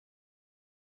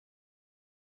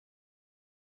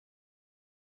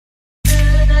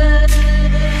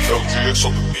Mix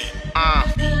on the beat.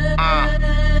 I'm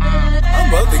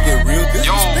about to get real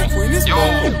disrespectful in this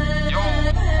moment.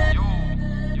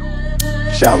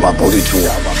 Shout out my body to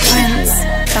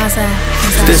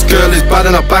This girl is bad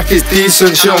and her back is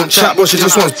decent. She don't chat but she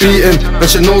just wants beating. And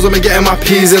she knows I've been getting my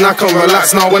peas in. I can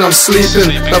relax now when I'm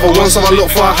sleeping. Never once have I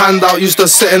looked for a handout. Used to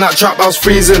sit in that trap house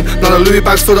freezing. Now the Louis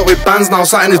bag's filled up with bands now.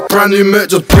 Sat in this brand new merc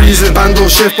just breezing. Bando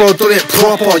shift bro, done it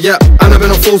proper, yeah. And I've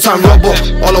been a full-time robber.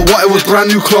 All I wanted was brand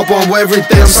new clobber. And every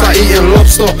day I'm sat eating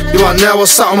lobster. You are now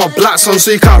sat on my black son,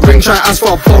 so you can't ring, try ask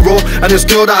for a borrow. And this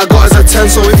girl that I got is a 10,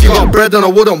 so if you got bread then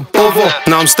I wouldn't bother.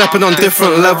 Now I'm stepping on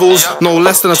different levels. No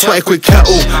less than a 20 quid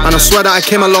kettle. And I swear that I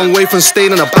came a long way from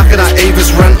staying in the back of that Avis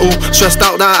rental. Stressed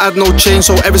out that I had no change,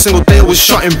 so every single day I was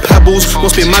shotting pebbles.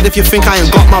 Must be mad if you think I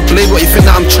ain't got my blade, but you think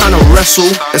that I'm trying to wrestle.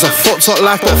 It's a fucked up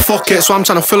life, but fuck it, so I'm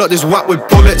trying to fill up this whack with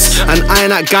bullets. And I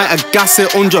ain't that guy to gas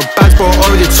it, 100 bags, bro, I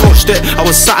already touched it. I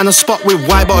was sat in a spot with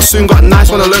white, but I soon got nice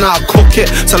when I learned how to cook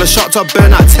it. Tell a shot to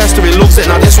burn that tester, he loves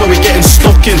it, now this where we getting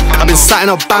stuck in. I've been sat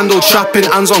in a bando trapping,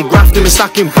 hands on grafting, been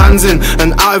stacking bands in.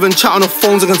 And out even chat on the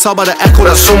phones, I can tell by the echo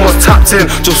that someone's tapped in.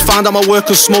 Just found out my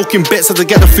workers smoking bits, had to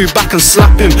get the food back and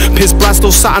slap him. Piss Brad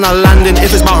still sat on a landing,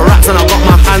 if it's about rats then I got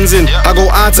my hands in. I go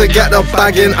hard to get the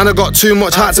bag in, and I got too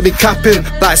much heart to be capping.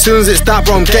 Like as soon as it's that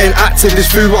bro I'm getting active, this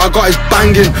food what I got is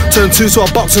banging. Turn 2 to a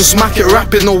box and smack it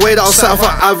rapid, no way that I'll settle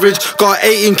for average. Got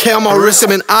 18k on my wrist,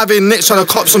 I'm in Avis Nicks trying to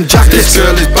cop some jackets. This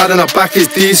girl is bad and her back is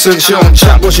decent, she don't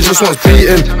chat but she just wants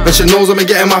beating. And she knows I've been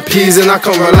getting my peas in, I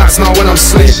can relax now when I'm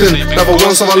sleeping. Never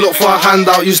once have I looked for a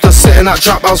handout, used to sit in that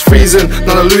trap house freezing.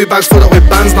 Now the Louis bag's filled up with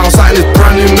bands now, sat in this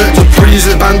brand new merc just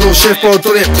breezing. Bando shift bro,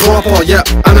 done it proper, yeah.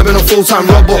 And I've been a full-time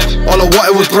robber. All I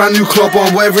wanted was brand new clobber,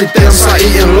 and every day I'm sat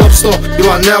eating lobster. You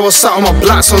are now sat on my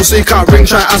black son, so you can't ring,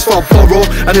 try ask for a borrow.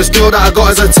 And this girl that I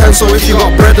got is a 10, so if you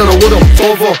got bread then I wouldn't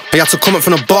bother. I had to come up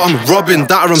from the bottom, robbing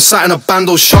that or I'm sat in a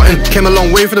bando shotting. Came a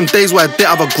long way for them days where I did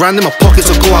have a grand in my pocket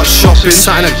to go out shopping.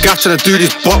 Sat in a gash and I do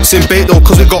this boxing bait though,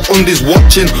 cause we got undies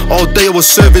watching. All day I was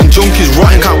serving junkies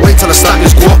rotting, can't wait till I start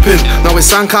this guapping. Now it's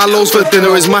San Carlos for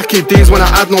dinner, it's Mackie D's when I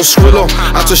had no Skrilla.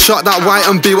 I had to shot that white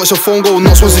and B, watch your phone go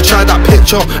nuts once you try that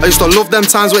picture. I used to love them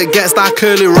times where it gets that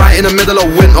curly right in the middle of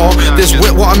winter. This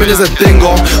whip what I'm in is a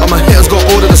dingo, and my hitters got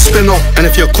hold of the spinner. And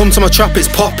if you come to my trap it's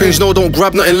popping, you know don't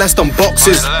grab nothing less than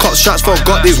boxes. Cut shots for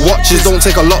got these watches, don't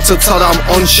take a lot to tell that I'm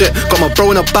on shit. Got my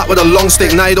bro in the back with a long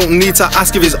stick, now you don't need to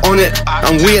ask if he's on it.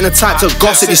 And we ain't the type to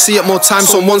gossip, you see it more times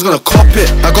someone's gonna cop it.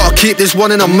 I gotta keep this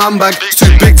one in a man bag, it's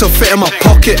too big to fit in my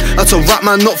pocket. Had to wrap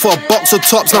man up for a box of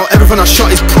tops, now everything I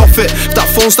shot is profit. If that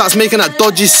phone starts making that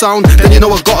dodgy sound, then you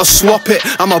know I gotta swap it.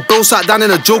 And my bro sat down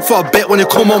in a jug for a bit, when you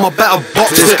come home I better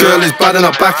box it. This girl is bad and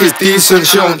her back is decent,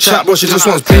 she don't chat but she just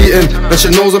wants beating. And she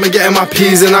knows I've been getting my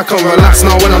peas in, I can relax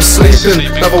now when I'm sleeping.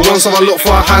 Never once have I looked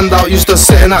for a handout, used to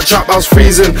sit in that trap house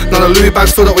freezing. Now the Louis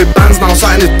bag's filled up with bands now,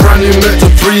 sat in this brand new merc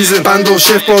just breezing. Bando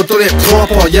shift bro, done it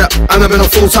proper, yeah. And I've been a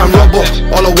full-time robber.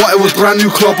 All I wanted was brand new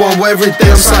clobber, and every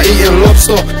day I'm sat eating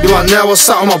lobster. You are now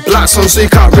sat on my black son, so you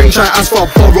can't ring, try ask for a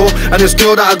borrow. And this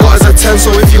girl that I got is a 10,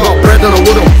 so if you got bread then I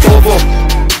wouldn't bother.